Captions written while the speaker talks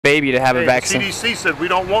baby to have a vaccine. The CDC said we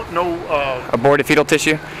don't want no aborted fetal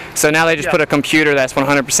tissue. So now they just put a computer that's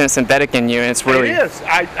 100% synthetic in you, and it's really. It is.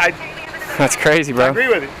 That's crazy, bro. I agree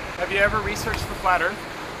with you. Have you ever researched for flat Earth?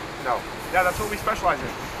 No. Yeah, that's what we specialize in.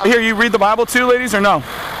 I hear you read the Bible too, ladies, or no?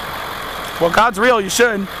 Well, God's real. You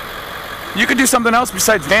should. You could do something else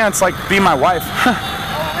besides dance, like be my wife.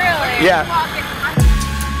 Oh, really? Yeah.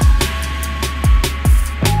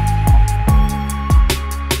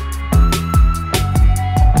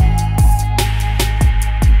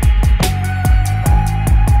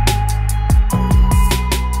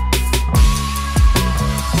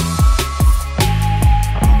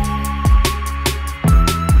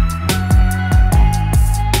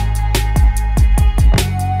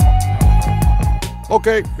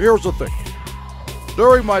 Okay, here's the thing.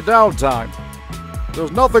 During my downtime,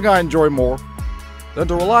 there's nothing I enjoy more than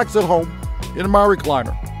to relax at home in my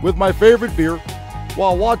recliner with my favorite beer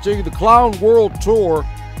while watching the Clown World Tour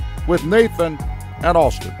with Nathan and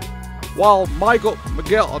Austin, while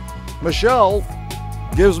Michelle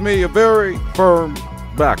gives me a very firm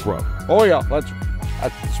back rub. Oh yeah, that's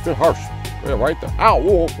a bit harsh. Yeah, right there. Ow,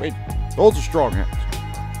 whoa, wait. Those are strong hands.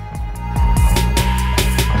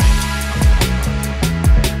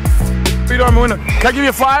 Can I give you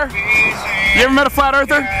a flyer? You ever met a flat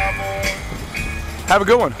earther? Have a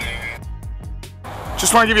good one.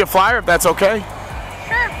 Just want to give you a flyer if that's okay.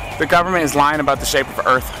 Sure. The government is lying about the shape of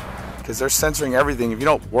Earth because they're censoring everything. If you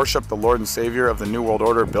don't worship the Lord and Savior of the New World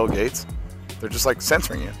Order, Bill Gates, they're just like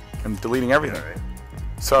censoring you and deleting everything.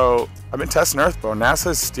 So I've been testing Earth, bro.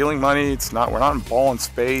 NASA is stealing money. It's not. We're not in ball in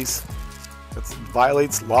space. It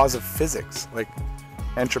violates laws of physics, like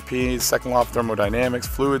entropy, second law of thermodynamics,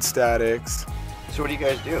 fluid statics. So what do you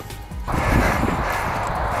guys do?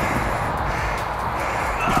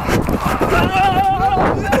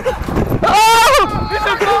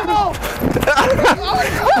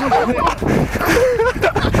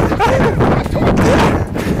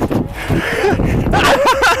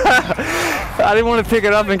 I didn't want to pick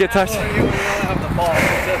it up and get touched.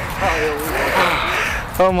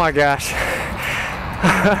 Oh my gosh.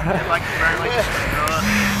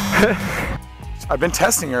 I've been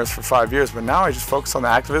testing Earth for 5 years, but now I just focus on the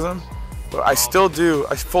activism. But I still do,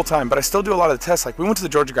 full-time, but I still do a lot of the tests. Like we went to the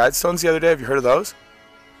Georgia Guidestones the other day. Have you heard of those?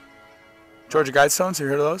 Georgia Guidestones, have you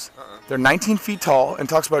heard of those? They're 19 feet tall and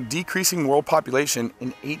talks about decreasing world population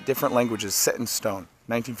in 8 different languages set in stone.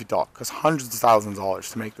 19 feet tall. Costs hundreds of thousands of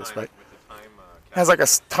dollars to make this, right? It has like a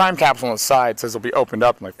time capsule on the side, says it'll be opened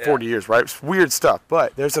up in like 40 years, right? It's weird stuff,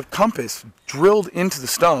 but there's a compass drilled into the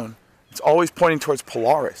stone. It's always pointing towards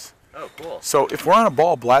Polaris. Oh, cool. So if we're on a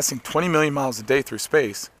ball blasting 20 million miles a day through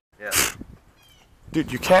space,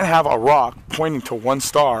 dude, you can't have a rock pointing to one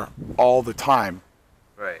star all the time.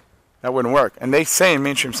 Right. That wouldn't work. And they say in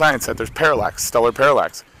mainstream science that there's parallax, stellar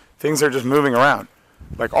parallax. Things are just moving around,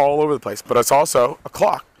 like all over the place. But it's also a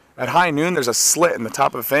clock. At high noon, there's a slit in the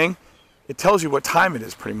top of the thing. It tells you what time it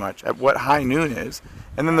is pretty much, at what high noon is.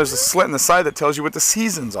 And then there's a slit in the side that tells you what the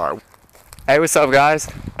seasons are. Hey, what's up, guys?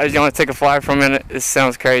 I just want to take a flyer for a minute. This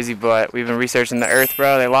sounds crazy, but we've been researching the Earth,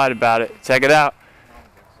 bro. They lied about it. Check it out.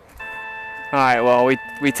 All right, well,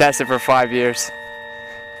 we tested for 5 years.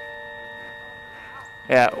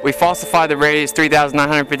 Yeah, we falsified the radius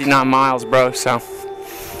 3,959 miles, bro, so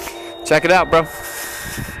check it out, bro.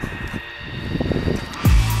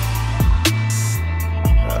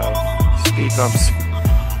 Speed bumps.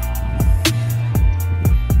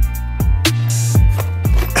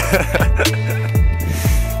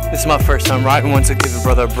 This is my first time riding one, so give a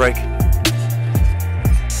brother a break. In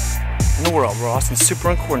the world, where Austin's super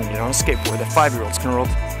uncoordinated on a skateboard that 5-year-olds can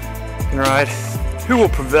ride. Who will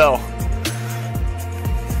prevail?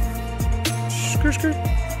 Skirt, skirt.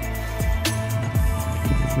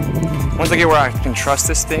 Once I get where I can trust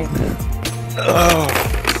this thing.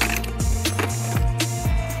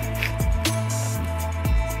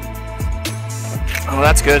 Oh,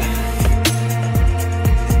 that's good.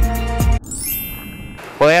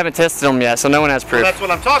 Well, they haven't tested them yet, so no one has proof. Well, that's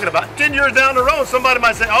what I'm talking about. 10 years down the road, somebody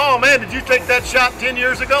might say, oh man, did you take that shot 10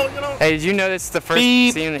 years ago? You know? Hey, did you know this is the first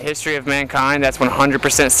scene in the history of mankind that's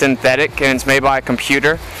 100% synthetic and it's made by a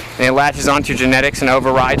computer and it latches onto your genetics and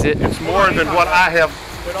overrides it? It's more than what I have.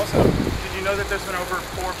 But also, did you know that there's been over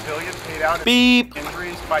 $4 billion paid out in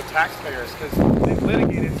injuries by taxpayers because they've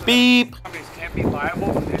litigated so that companies can't be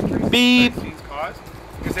liable for the injuries vaccines cause?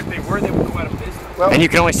 Because if they were, they would go out of business. Well, and you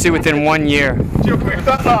can only sue within 1 year. The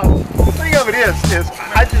thing of it is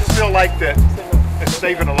I just feel like that it's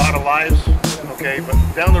saving a lot of lives, okay? But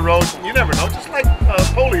down the road, you never know. Just like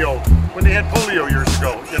polio, when they had polio years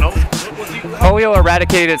ago, you know? Polio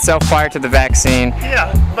eradicated itself prior to the vaccine.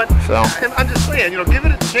 Yeah, but So. I'm just saying, give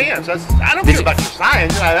it a chance. I don't care about your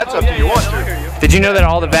science. That's up to you want to. Did you know that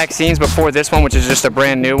all the vaccines before this one, which is just a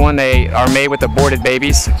brand new one, they are made with aborted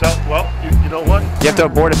babies? So, well, you know what? You have to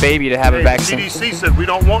abort a baby to have a vaccine. CDC said we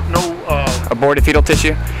don't want no Aborted fetal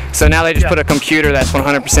tissue. So now they just put a computer that's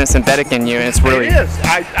 100% synthetic in you, and it's really. It is.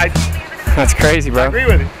 That's crazy, bro. I agree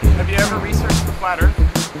with you. Have you ever researched the flat Earth?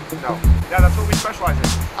 No. Yeah, that's what we specialize in.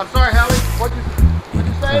 I'm sorry, Howie. What'd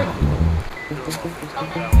you say?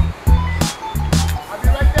 I'll be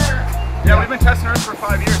right there. Yeah, we've been testing Earth for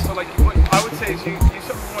 5 years, so like what I would say is you use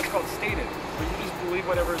something what's called stated, where you just believe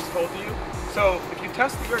whatever is told to you. So if you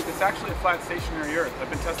test the Earth, it's actually a flat stationary Earth. I've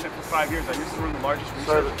been testing it for 5 years. I used to run the largest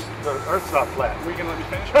So research. the Earth's not flat. Are we gonna let me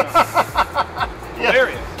finish? Or no?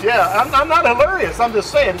 Hilarious. Yeah, I'm not hilarious. I'm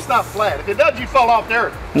just saying it's not flat. If it does, you fall off the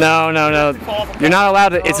Earth. No. You're not allowed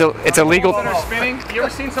to. It's illegal. That are spinning. You ever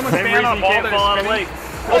seen someone Same stand on a reason you ball can't fall that out is of a spinning? lake.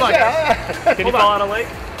 Hold on. Yeah. Can you fall out of a lake?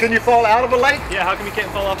 Can you fall out of a lake? Yeah, how come you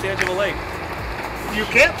can't fall off the edge of a lake? You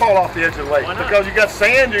can't fall off the edge of the lake Why not? because you got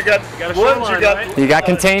sand, you got got a woods, shoreline, you got right? You got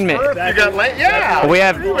containment. earth, you got land. Yeah, We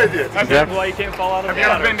have- I agree with you. That's why you can't fall out of Have the you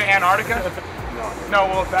ever water. been to Antarctica? No,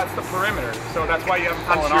 well, that's the perimeter, so that's why you haven't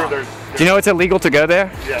I'm fallen sure off. there's. Do you know it's illegal to go there?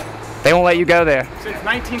 Yeah. They won't let you go there. Since Do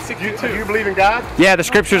 1962. you believe in God? Yeah, the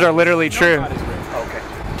scriptures are literally true. God is real. Okay.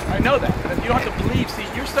 I know that. You don't have to believe. See,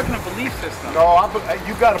 you're stuck in a belief system. No,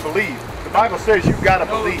 you got to believe. The Bible says you got to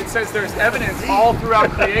No, believe. it says there's evidence all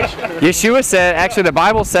throughout creation. Yeshua said, actually, the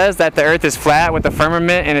Bible says that the earth is flat with the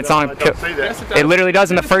firmament, and it's on. It don't say that. Yes, it does. It literally does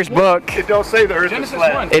in the first book. It don't say the earth is Genesis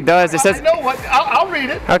flat. 1. It does. It I says. know what. I'll read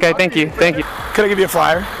it. Okay, thank you. Thank you. Could I give you a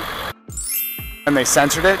flyer? And they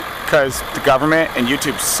censored it because the government and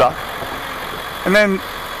YouTube suck. And then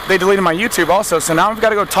they deleted my YouTube also, so now I've got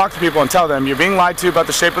to go talk to people and tell them you're being lied to about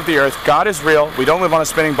the shape of the earth. God is real. We don't live on a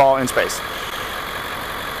spinning ball in space.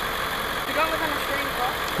 You don't live on a spinning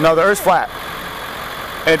ball? No, the earth's flat.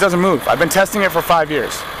 And it doesn't move. I've been testing it for 5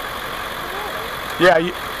 years. Yeah,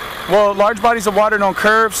 well, large bodies of water don't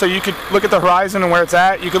curve, so you could look at the horizon and where it's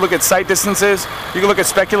at. You could look at sight distances. You could look at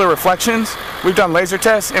specular reflections. We've done laser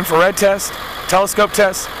tests, infrared tests, telescope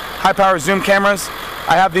tests, high-power zoom cameras.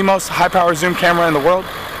 I have the most high-power zoom camera in the world.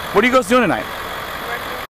 What are you guys doing tonight?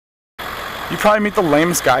 You probably meet the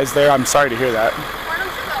lamest guys there. I'm sorry to hear that. Why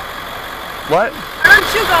don't you go? What? Why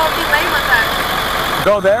don't you go be lame with us?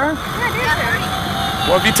 Go there? Yeah,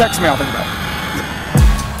 Well, if you text me, I'll think about it.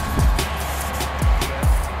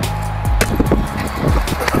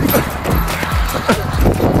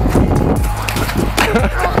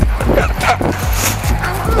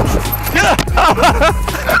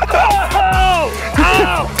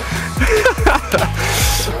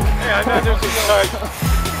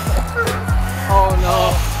 Oh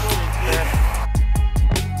no.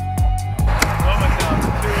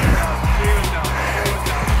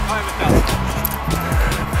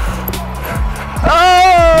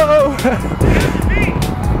 Oh!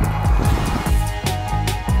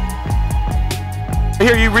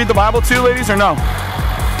 Here, you read the Bible too, ladies, or no?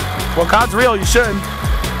 Well, God's real, you should.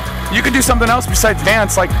 You could do something else besides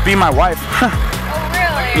dance, like be my wife. Oh,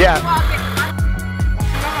 really? Yeah. You know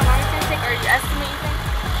how long it's going to take, or you estimate you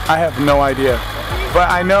think? I have no idea. But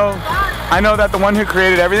I know that the one who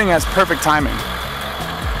created everything has perfect timing.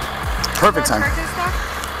 Perfect Church timing. and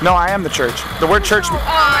stuff? No, I am the church. The word church, Oh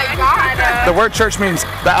my God. the word church means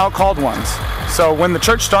the out-called ones. So when the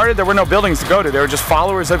church started, there were no buildings to go to. They were just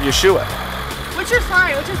followers of Yeshua. What's your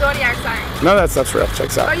sign? What's your zodiac sign? None of that stuff's real. Check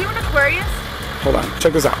this Are out. you an Aquarius? Hold on.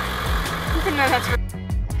 Check this out. No, that's real.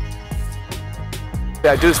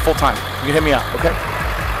 Yeah, I do this full time. You can hit me up, okay?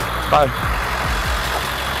 Bye.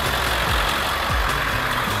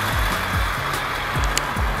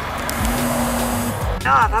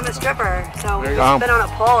 off. I'm a stripper, so when you go. spin on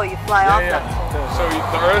a pole, you fly off Yeah. the So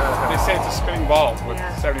the Earth, they say it's a spinning ball with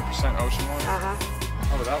Yeah. 70% ocean water. Uh-huh.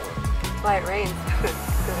 How would that work? That's why it rains.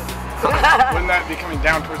 Wouldn't that be coming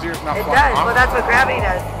down towards the Earth, not It flying does. off? Well, that's what gravity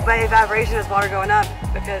does. By evaporation is water going up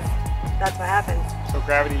because that's what happens. So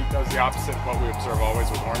gravity does the opposite of what we observe always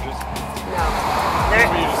with oranges. No.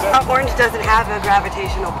 what you just said. An orange doesn't have a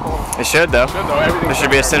gravitational pull. It should though. Good though, everything. There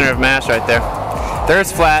should be a center of mass right there. The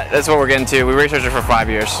Earth's flat. That's what we're getting to. We researched it for 5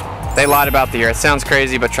 years. They lied about the Earth. Sounds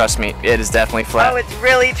crazy, but trust me, it is definitely flat. Oh, it's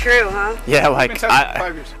really true, huh? Yeah, been like testing for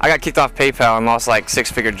 5 years. I got kicked off PayPal and lost like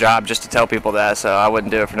six-figure job just to tell people that, so I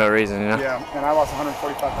wouldn't do it for no reason, you know? Yeah, and I lost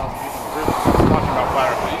 145,000 people in the group talking about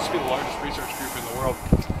flat Earth. It used to be the largest research group in the world,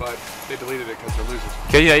 but they deleted it because they're losers.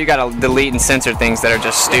 Because, you know, you gotta delete and censor things that are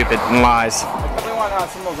just stupid and lies. I definitely want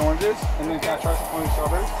some of those oranges, and then can I try some of these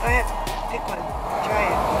strawberries? Go ahead, pick one. Try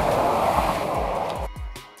it.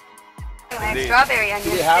 my strawberry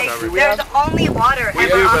onions. we There's only water We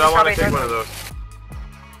ever do, on but the I want strawberry to take toast. one of those.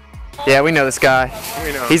 Yeah, we know this guy.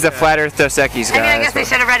 We know. He's the Flat Earth Dos Equis guy. I mean, I guess they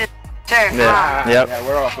should have read it. Sure. Yeah. Yep. Yeah,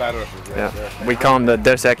 we're all flat earthers. Yeah. We call him the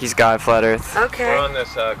Dos Equis guy, Flat Earth. Okay. We're on this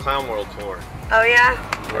Clown World tour. Oh yeah?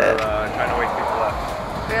 We're trying to wake people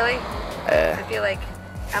up. Really? I feel like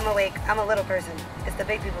I'm awake. I'm a little person. It's the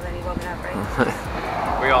big people that need woken up, right?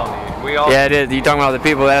 We all. Yeah, it is. You talking about the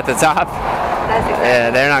people at the top? That's exactly. Yeah,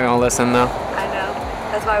 they're not gonna listen though. I know.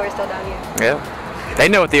 That's why we're still down here. Yeah. They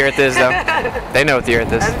know what the Earth is though. They know what the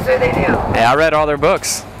Earth is. I'm sure they do. Yeah, I read all their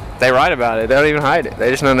books. They write about it. They don't even hide it.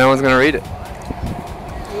 They just know no one's gonna read it.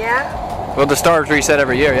 Yeah? Well, the stars reset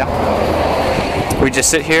every year, yeah. We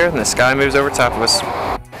just sit here and the sky moves over top of us.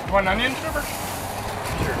 You want an onion, Trevor?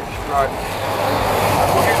 Sure. Right.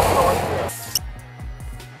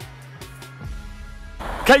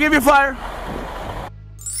 Can I give you a flyer?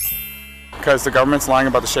 Because the government's lying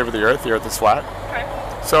about the shape of the Earth is flat. Okay.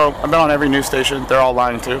 So I've been on every news station. They're all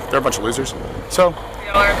lying too. They're a bunch of losers. So. You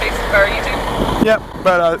know, our Facebook or YouTube. Yep,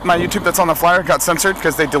 but my YouTube that's on the flyer got censored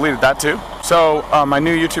because they deleted that too. So my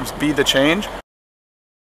new YouTube's Be the Change.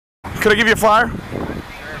 Could I give you a flyer?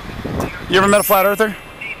 You ever met a flat earther?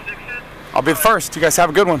 I'll be the first. You guys have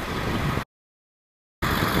a good one.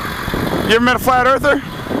 You ever met a flat earther?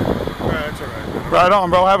 That's all right. Right on,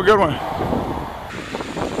 bro. Have a good one.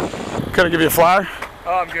 Could I give you a flyer?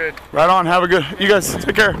 Oh, I'm good. Right on. Have a good. You guys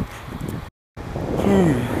take care.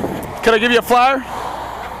 Could I give you a flyer?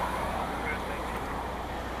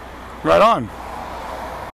 Right on.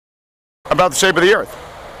 About the shape of the Earth.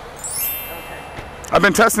 I've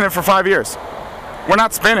been testing it for 5 years. We're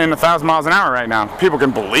not spinning 1,000 miles an hour right now. People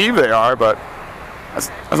can believe they are, but that's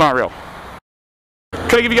not real.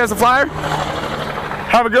 Can I give you guys a flyer?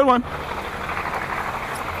 Have a good one.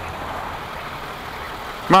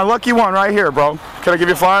 My lucky one right here, bro. Can I give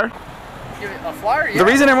you a flyer? A flyer? Yeah. The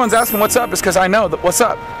reason everyone's asking what's up is because I know that what's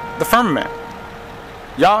up, the firmament.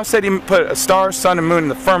 Yah said he put a star, sun, and moon in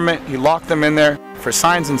the firmament. He locked them in there for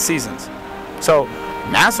signs and seasons. So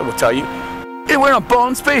NASA will tell you, hey, we're in a ball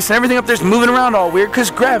in space and everything up there's moving around all weird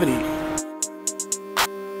because gravity.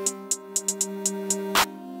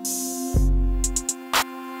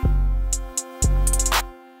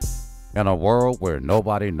 In a world where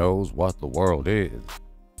nobody knows what the world is,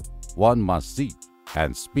 one must seek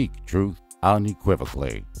and speak truth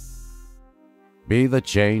unequivocally. Be the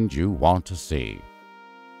change you want to see.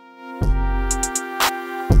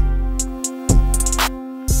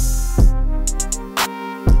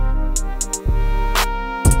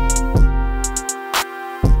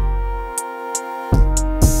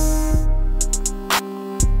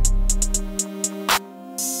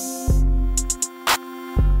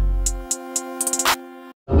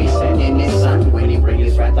 We send in the sun when he bring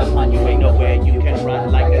his wrath upon you. Ain't nowhere you can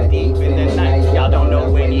run like a thief in the night. Y'all don't know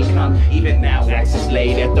when he come. Even now, axe is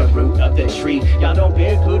laid at the root of the tree. Y'all don't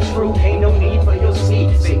bear good fruit. Ain't no need for your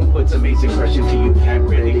seed. Satan puts amazing pressure to you. Can't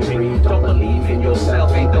really breathe. Don't believe in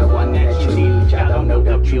yourself. Ain't the one that you need. Y'all don't know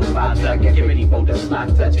the real father. Get ready for the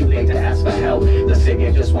slaughter. Too late to ask for help. The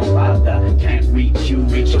Savior just won't bother. Can't reach you.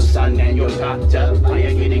 Reach your son and your doctor.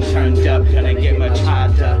 Fire getting turned up. Gonna get much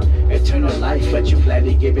harder. Eternal life, but you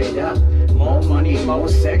gladly give it up. More money, more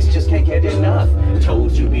sex, just can't get enough.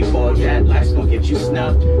 Told you before that life's gonna get you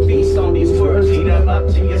snuffed. Feast on these words, eat them up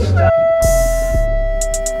to your stuff.